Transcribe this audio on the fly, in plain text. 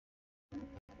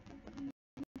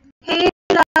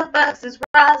Bucks. It's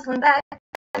Roslynn back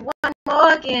one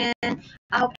more again.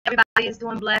 I hope everybody is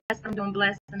doing blessed. I'm doing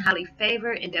blessed and highly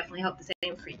favored, and definitely hope the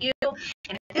same for you.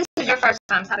 And if this is your first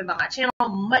time talking about my channel,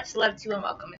 much love to you and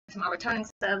welcome to my returning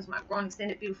subs, my growing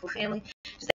extended beautiful family.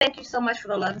 Just thank you so much for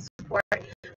the love and support.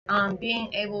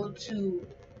 Being able to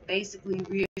basically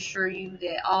reassure you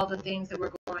that all the things that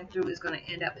we're going through is going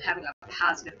to end up having a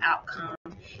positive outcome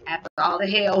after all the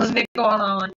hell has been going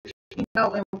on, you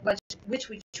know, and which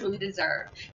we truly deserve.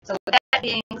 So with that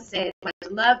being said, much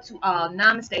love to all.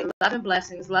 Namaste, love and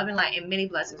blessings, love and light, and many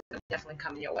blessings are definitely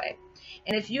coming your way.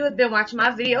 And if you have been watching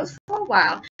my videos for a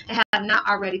while and have not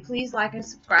already, please like and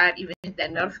subscribe, even hit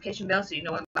that notification bell so you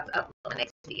know when I'm about to upload the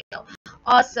next video.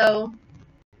 Also,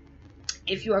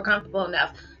 if you are comfortable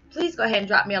enough, please go ahead and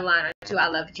drop me a line or two. I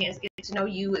love the chance to get to know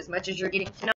you as much as you're getting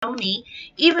to know me.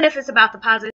 Even if it's about the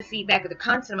positive feedback of the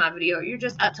content of my video, or you're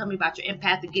just up telling me about your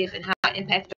empathic gift and how it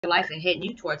impacted your life and heading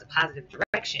you towards a positive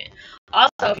direction. Also,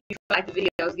 if you feel like the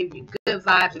videos give you good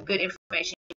vibes or good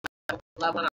information,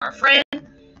 love one of our friends,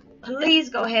 please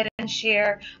go ahead and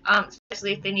share,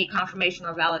 especially if they need confirmation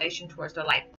or validation towards their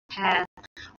life path,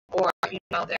 or you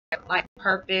know, their life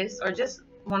purpose, or just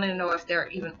wanting to know if they're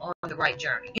even on the right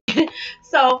journey.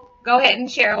 So go ahead and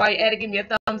share while you're at it. Give me a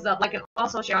thumbs up, like, and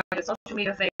also share on your social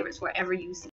media favorites wherever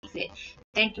you see fit.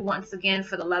 Thank you once again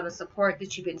for the love and support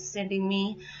that you've been sending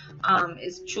me.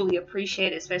 It's truly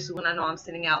appreciated, especially when I know I'm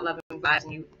sending out love and vibes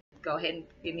and you go ahead and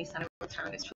give me some in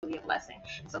return. It's truly a blessing.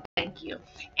 So thank you.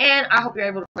 And I hope you're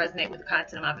able to resonate with the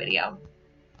content of my video.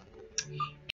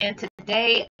 And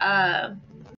today,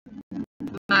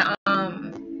 my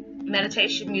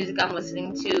meditation music I'm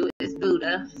listening to is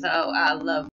Buddha. So I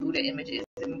love Buddha images.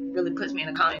 It really puts me in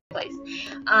a calming place.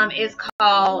 It's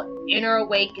called Inner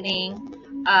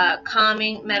Awakening,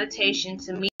 calming meditation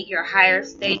to meet your higher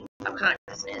state of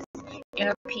consciousness,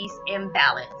 inner peace and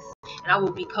balance. And I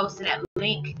will be posting that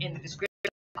link in the description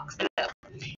box below.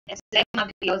 And today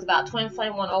my video is about Twin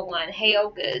Flame 101,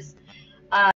 Heyoka's.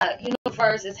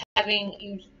 Universe is having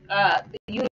you. The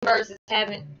universe is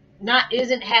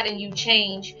isn't having you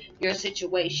change your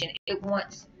situation.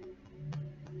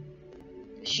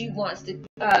 She wants the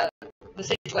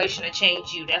situation to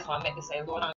change you. That's why I meant to say,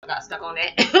 Lord, I got stuck on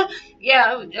that.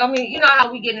 Yeah, I mean, you know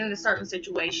how we get into certain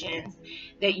situations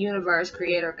that universe,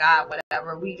 creator, God,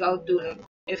 whatever, we go through and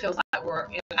it feels like we're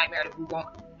in a nightmare that we won't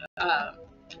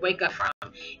wake up from.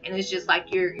 And it's just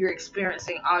like you're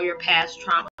experiencing all your past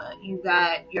trauma. You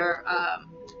got your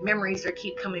memories that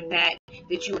keep coming back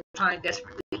that you were trying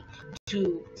desperately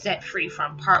to set free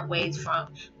from, part ways from,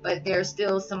 but there's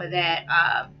still some of that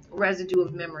residue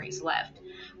of memories left.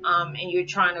 And you're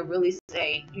trying to really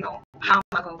say, you know, how am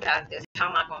I going to get out of this? How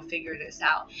am I going to figure this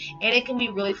out? And it can be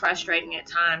really frustrating at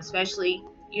times, especially,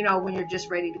 you know, when you're just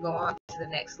ready to go on to the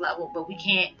next level. But we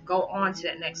can't go on to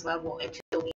that next level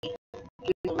until we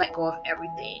let go of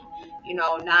everything, you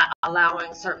know, not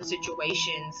allowing certain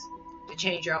situations to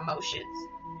change your emotions.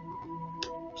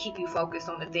 Keep you focused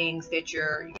on the things that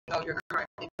you're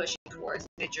currently pushing towards,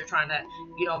 that you're trying to,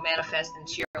 you know, manifest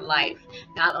into your life.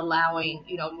 Not allowing,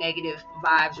 you know, negative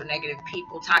vibes or negative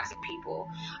people, toxic people,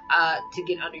 to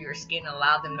get under your skin and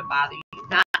allow them to bother you.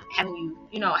 Not having you,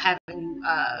 you know,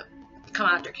 come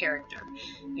out your character.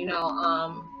 You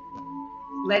know,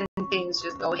 letting things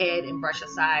just go ahead and brush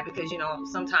aside, because, you know,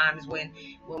 sometimes when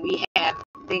we have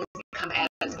things that come at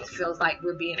us, it feels like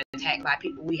we're being attacked by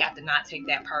people. We have to not take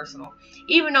that personal,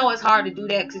 even though it's hard to do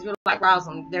that, because you're like,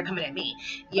 Roslynn, they're coming at me.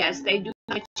 Yes, they do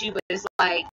come at you, but it's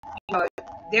like, you know,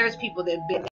 there's people that have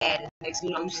been bad, and next,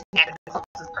 you know, you snap at the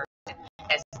closest person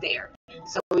that's there.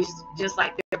 So it's just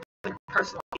like they're putting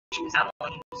personal issues out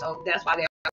on you. So that's why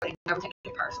they never take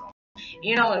it personal.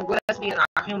 You know, and with us being in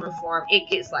our human form, it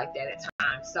gets like that at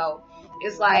times. So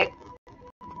it's like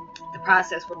the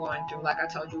process we're going through. Like I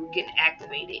told you, we're getting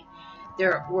activated.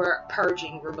 We're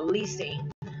purging, we're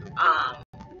releasing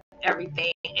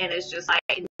everything, and it's just like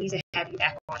it needs to have you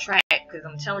back on track. Because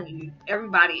I'm telling you,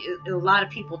 everybody, a lot of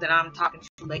people that I'm talking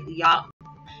to lately, y'all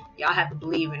have to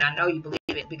believe, and I know you believe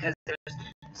it, because there's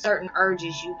certain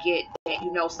urges you get that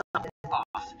you know something's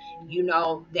off. You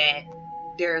know that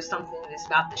there's something that's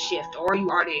about to shift, or you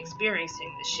already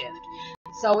experiencing the shift.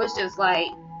 So it's just like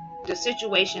the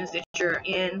situations that you're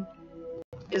in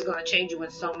is going to change you in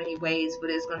so many ways, but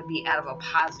it's going to be out of a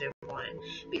positive one.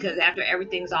 Because after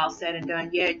everything's all said and done,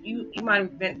 yeah, you might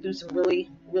have been through some really,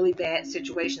 really bad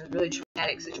situations, really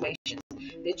traumatic situations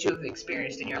that you have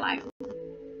experienced in your life.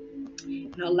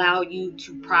 And allow you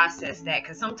to process that,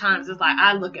 because sometimes it's like,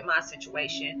 I look at my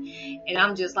situation and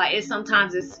I'm just like,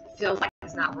 sometimes it feels like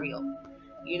it's not real.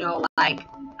 You know, like,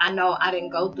 I know I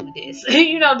didn't go through this.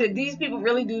 You know, did these people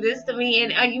really do this to me?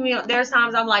 And you know, there's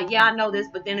times I'm like, yeah, I know this,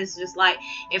 but then it's just like,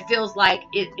 it feels like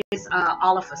it's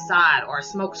all a facade or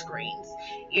smoke screens,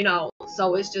 you know.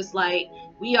 So it's just like,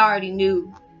 we already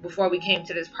knew before we came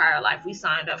to this prior life, we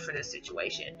signed up for this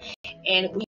situation. And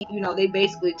we, you know, they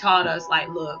basically taught us, like,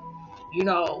 look, you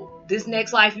know, this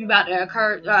next life you about to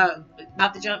occur,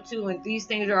 about to jump to, and these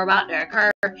things are about to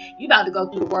occur, you about to go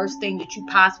through the worst thing that you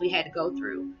possibly had to go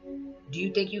through. Do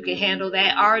you think you can handle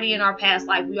that? Already in our past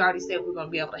life, we already said we're going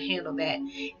to be able to handle that.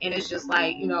 And it's just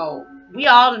like, you know, we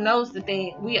all knows the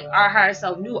thing. Our higher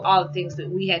self knew all the things that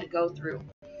we had to go through.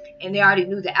 And they already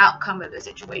knew the outcome of the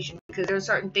situation, because there are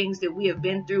certain things that we have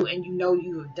been through, and you know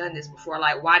you have done this before.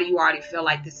 Like, why do you already feel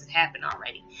like this has happened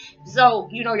already? So,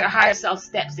 you know, your higher self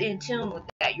steps in tune with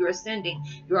that. You're ascending.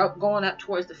 You're going up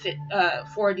towards the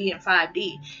 4D and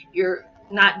 5D. You're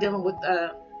not dealing with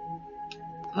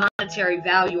monetary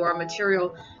value or the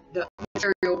material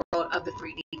world of the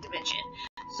 3D dimension.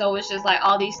 So it's just like,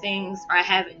 all these things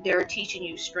they're teaching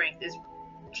you strength, is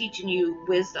teaching you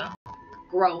wisdom,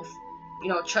 growth, you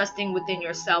know, trusting within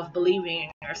yourself, believing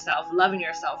in yourself, loving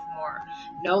yourself more.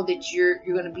 Know that you're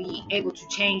going to be able to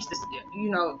change this.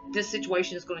 You know, this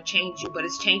situation is going to change you, but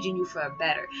it's changing you for a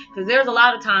better. Because there's a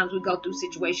lot of times we go through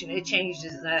situations, it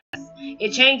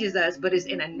changes us, but it's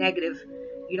in a negative,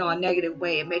 you know, a negative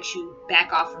way. It makes you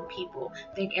back off from people,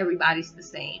 think everybody's the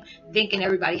same, thinking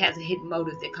everybody has a hidden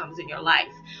motive that comes in your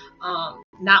life,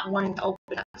 not wanting to open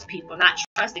up to people, not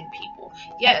trusting people.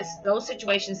 Yes, those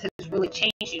situations has really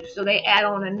changed you. So they add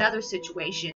on another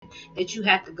situation that you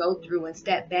have to go through and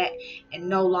step back and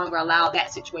no longer allow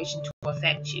that situation to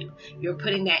affect you. You're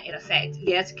putting that in effect.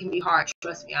 Yes, it can be hard.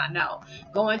 Trust me, I know.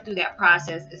 Going through that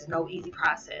process is no easy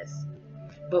process.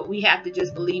 But we have to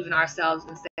just believe in ourselves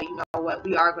and say, you know what,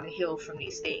 we are going to heal from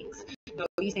these things. You know,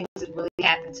 these things have really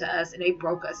happened to us, and they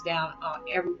broke us down on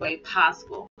every way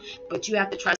possible. But you have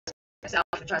to trust yourself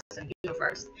and trust in the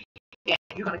universe. Yeah,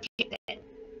 you're going to kick that.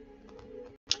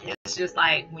 And it's just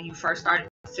like when you first started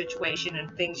the situation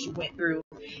and things you went through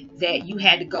that you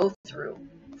had to go through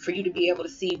for you to be able to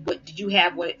see did you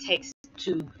have what it takes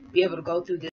to be able to go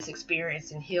through this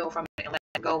experience and heal from it and let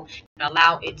it go, and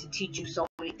allow it to teach you so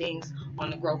many things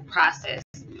on the growth process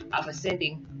of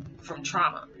ascending from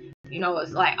trauma. You know,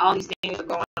 it's like all these things are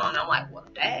going on. I'm like, well,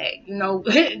 dang, you know,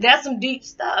 that's some deep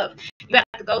stuff. You have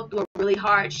to go through a really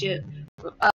hard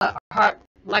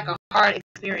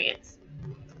experience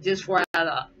just for it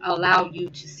to allow you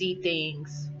to see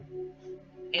things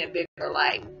in a bigger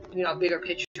light, you know, bigger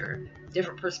picture,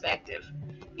 different perspective,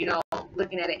 you know,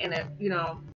 looking at it in a, you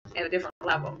know, at a different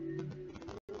level.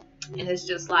 And it's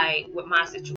just like with my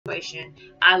situation,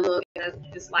 I look and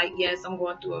it's like, yes, I'm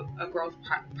going through a growth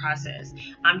process.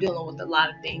 I'm dealing with a lot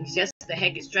of things. Just the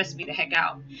heck, it stressed me the heck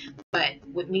out. But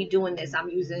with me doing this, I'm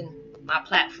using my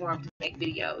platform to make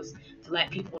videos to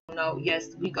let people know,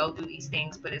 yes, we go through these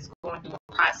things, but it's going through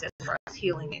a process for us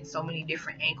healing in so many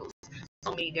different angles,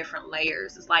 so many different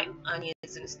layers. It's like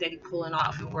onions, and steady pulling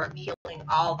off, and we're healing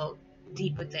all the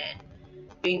deep within.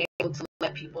 Being able to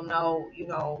let people know, you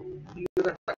know, you're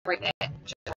going to break that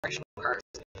generational curse.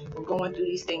 We're going through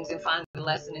these things and finding the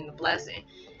lesson in the blessing.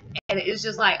 And it's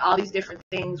just like all these different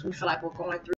things we feel like we're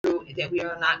going through that we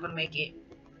are not going to make it.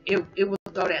 It will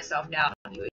throw that self down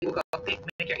on you. It will make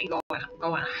your ego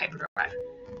go in hyperdrive.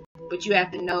 But you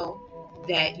have to know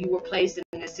that you were placed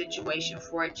in this situation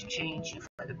for it to change you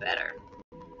for the better.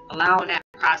 Allowing that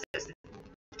process to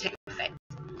take effect.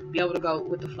 Be able to go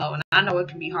with the flow. And I know it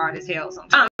can be hard as hell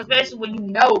sometimes, especially when you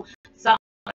know something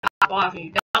pop off and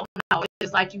you don't know. It's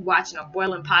just like you watching a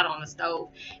boiling pot on the stove,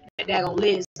 and that daggone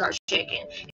lid starts shaking.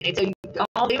 And they tell you,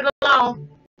 don't leave it alone.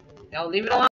 Don't leave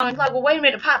it alone. It's like, well, wait a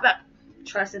minute, pop out.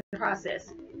 Trust in the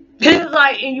process. It's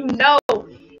like, and you know,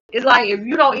 it's like if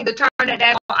you don't either turn that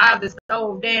daggone eye of the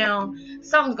stove down,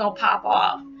 something's gonna pop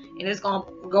off. And it's going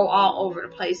to go all over the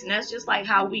place. And that's just like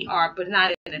how we are, but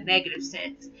not in a negative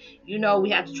sense. You know,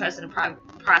 we have to trust in the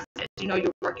process. You know,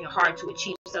 you're working hard to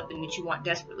achieve something that you want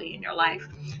desperately in your life.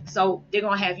 So they're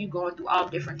going to have you going through all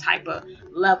different type of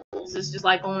levels. It's just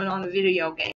like going on a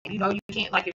video game. You know, you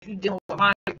can't, like if you're dealing with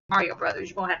Mario Brothers,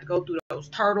 you're going to have to go through those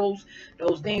turtles,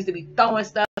 those things to be throwing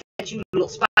stuff at you, little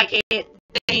spike head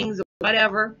things or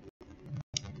whatever.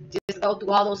 Just go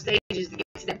through all those stages to get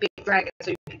to that big dragon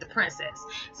so you get the princess.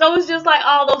 So it's just like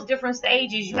all those different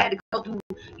stages you had to go through.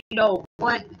 You know,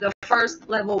 the first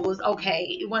level was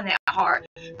okay, it wasn't that hard,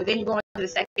 but then you go into the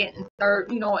second and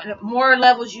third, you know, and the more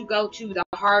levels you go to, the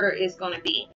harder it's going to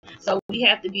be. So we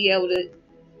have to be able to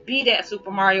be that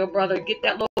Super Mario brother, get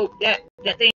that little that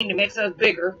thing that makes us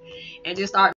bigger, and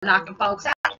just start knocking folks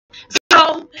out.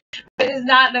 So But it's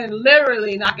not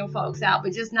literally knocking folks out,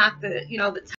 but just not the,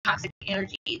 the toxic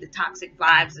energy, the toxic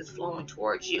vibes that's flowing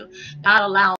towards you, not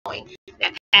allowing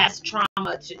that past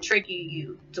trauma to trigger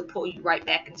you, to pull you right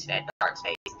back into that dark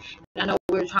space. And I know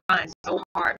we're trying so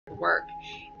hard to work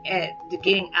at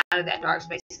getting out of that dark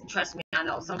space, and trust me, I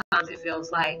know sometimes it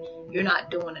feels like you're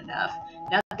not doing enough.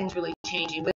 Nothing's really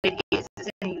changing, but it is. It's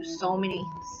sending you so many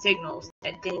signals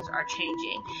that things are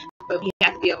changing. But we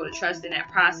have to be able to trust in that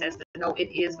process to know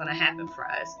it is going to happen for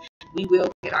us. We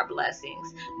will get our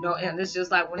blessings. And it's just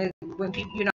like when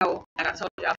people, like I told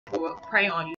you, I will pray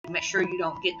on you to make sure you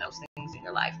don't get those things in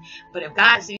your life. But if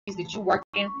God sees that you're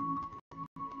working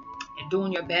and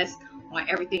doing your best on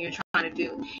everything you're trying to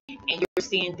do, and you're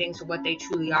seeing things for what they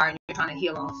truly are, and you're trying to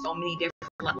heal on so many different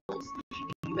levels,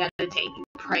 you meditate, you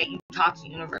pray, you talk to the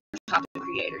universe, you talk to the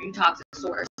creator, you talk to the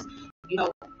source,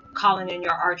 calling in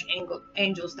your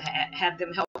archangels to have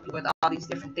them help you with all these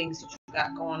different things that you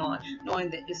got going on, knowing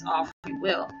that it's all free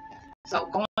will. So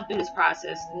going through this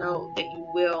process, know that you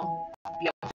will be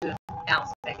able to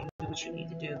bounce back and do what you need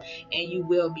to do, and you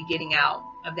will be getting out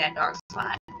of that dark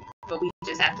spot. But we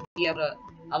just have to be able to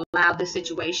allow the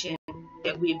situation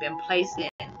that we've been placed in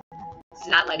to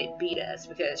not let it beat us,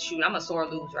 because shoot, I'm a sore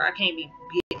loser. I can't be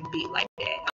getting beat like that.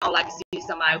 I don't like to see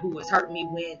somebody who was hurting me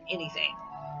win anything.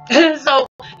 So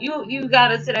you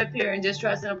gotta sit up here and just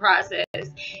trust in the process,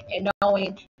 and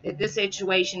knowing that this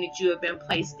situation that you have been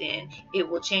placed in, it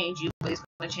will change you, but it's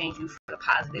going to change you for the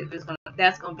positive.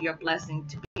 That's going to be your blessing,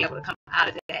 to be able to come out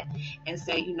of that and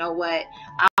say, you know what,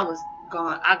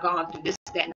 I've gone through this,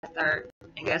 that, and the third,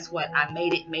 and guess what, I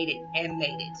made it, and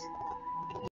made it.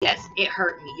 Yes, it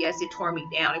hurt me. Yes, it tore me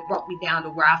down. It broke me down to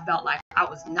where I felt like I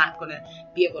was not going to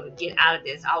be able to get out of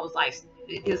this. I was like,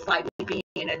 it's like being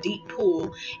in a deep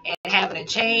pool and having a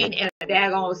chain and a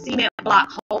daggone cement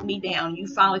block hold me down. You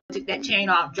finally took that chain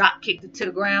off, drop kicked it to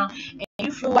the ground, and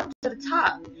you flew up to the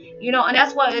top. And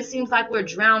that's what it seems like we're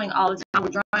drowning all the time.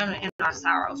 We're drowning in our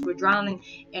sorrows. We're drowning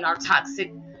in our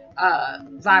toxic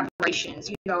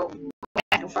vibrations,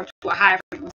 back and forth to a higher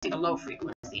frequency and a low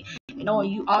frequency. And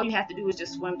knowing all you have to do is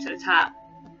just swim to the top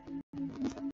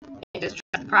and just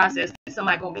trust the process. And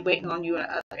somebody gonna be waiting on you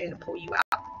and to pull you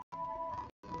out.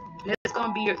 And it's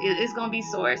gonna be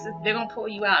source. They're gonna pull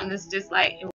you out, and it's just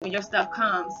like when your stuff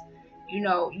comes, you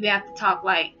have to talk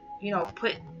like,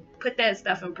 put that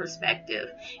stuff in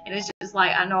perspective. And it's just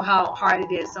like, I know how hard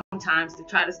it is sometimes to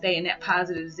try to stay in that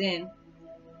positive zen,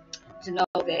 to know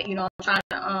that I'm trying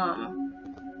to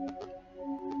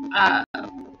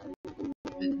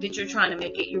that you're trying to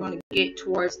make it, you're going to get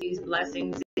towards these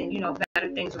blessings, and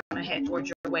better things are going to head towards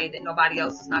your way, that nobody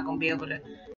else is not going to be able to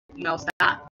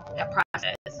stop that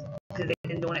process, because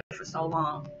they've been doing it for so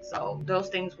long. So those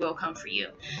things will come for you.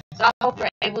 So I hope you're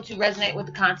able to resonate with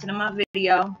the content of my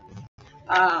video.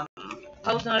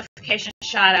 Post notification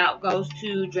shout out goes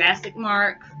to Drastic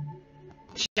Mark,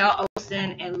 Michelle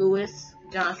Olsen, and Lewis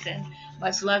Johnson.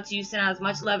 Much love to you. Send out as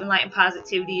much love and light and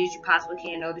positivity as you possibly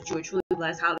can. Know that you are truly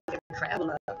blessed, highly forever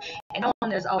loved, and knowing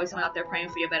there's always someone out there praying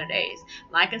for your better days.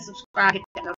 Like and subscribe, hit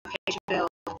that notification bell,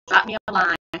 drop me a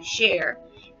line, share,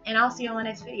 and I'll see you on the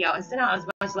next video. And send out as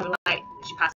much love and light as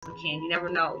you possibly can. You never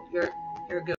know, your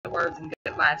good words and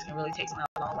good vibes can really take someone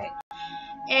a long way.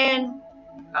 And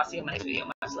I'll see you in my next video.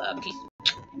 Much love. Peace.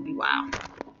 Be wild.